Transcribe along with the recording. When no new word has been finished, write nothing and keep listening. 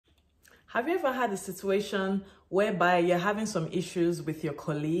Have you ever had a situation whereby you're having some issues with your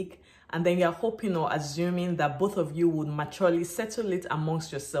colleague and then you're hoping or assuming that both of you would maturely settle it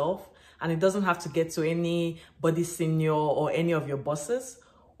amongst yourself and it doesn't have to get to anybody senior or any of your bosses,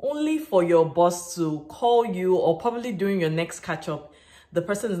 only for your boss to call you, or probably during your next catch-up, the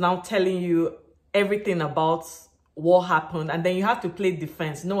person is now telling you everything about what happened, and then you have to play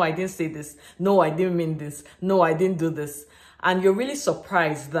defense. No, I didn't say this. No, I didn't mean this. No, I didn't do this. And you're really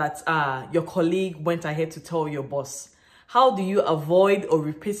surprised that your colleague went ahead to tell your boss. How do you avoid a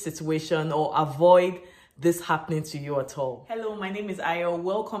repeat situation or avoid this happening to you at all? Hello, my name is Ayo.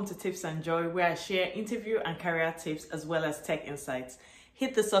 Welcome to Tips and Joy, where I share interview and career tips as well as tech insights.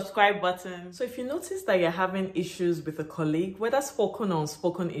 Hit the subscribe button. So if you notice that you're having issues with a colleague, whether spoken or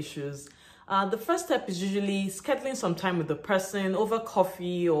unspoken issues, the first step is usually scheduling some time with the person over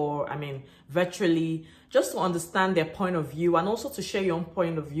coffee or, virtually, just to understand their point of view and also to share your own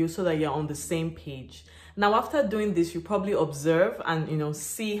point of view so that you're on the same page. Now, after doing this, you probably observe and,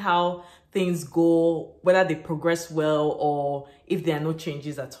 see how things go, whether they progress well or if there are no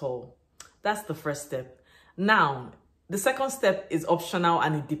changes at all. That's the first step. Now, the second step is optional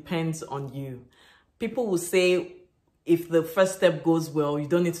and it depends on you. People will say, if the first step goes well, you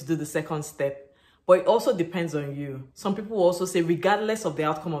don't need to do the second step. But it also depends on you. Some people will also say, regardless of the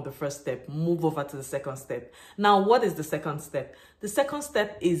outcome of the first step, move over to the second step. Now, what is the second step? The second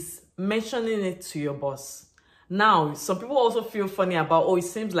step is mentioning it to your boss. Now, some people also feel funny about, oh, it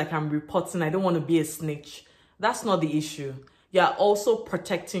seems like I'm reporting. I don't want to be a snitch. That's not the issue. You're also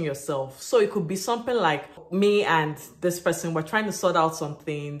protecting yourself. So it could be something like, me and this person, we're trying to sort out some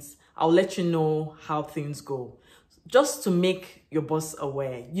things. I'll let you know how things go. Just to make your boss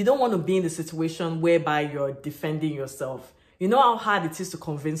aware. You don't want to be in the situation whereby you're defending yourself. You know how hard it is to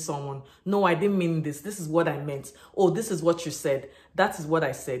convince someone, no, I didn't mean this. This is what I meant. Oh, this is what you said. That is what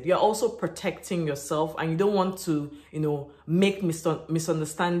I said. You're also protecting yourself and you don't want to, make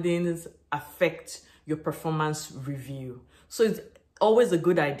misunderstandings affect your performance review. So it's always a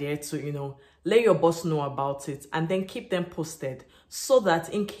good idea to, let your boss know about it and then keep them posted so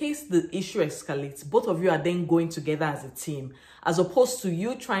that in case the issue escalates, both of you are then going together as a team, as opposed to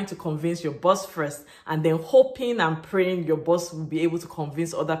you trying to convince your boss first and then hoping and praying your boss will be able to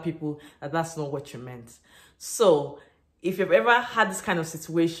convince other people that that's not what you meant. So if you've ever had this kind of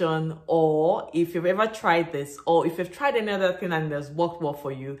situation, or if you've ever tried this, or if you've tried any other thing and it has worked well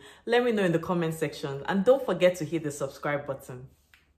for you, let me know in the comment section. And don't forget to hit the subscribe button.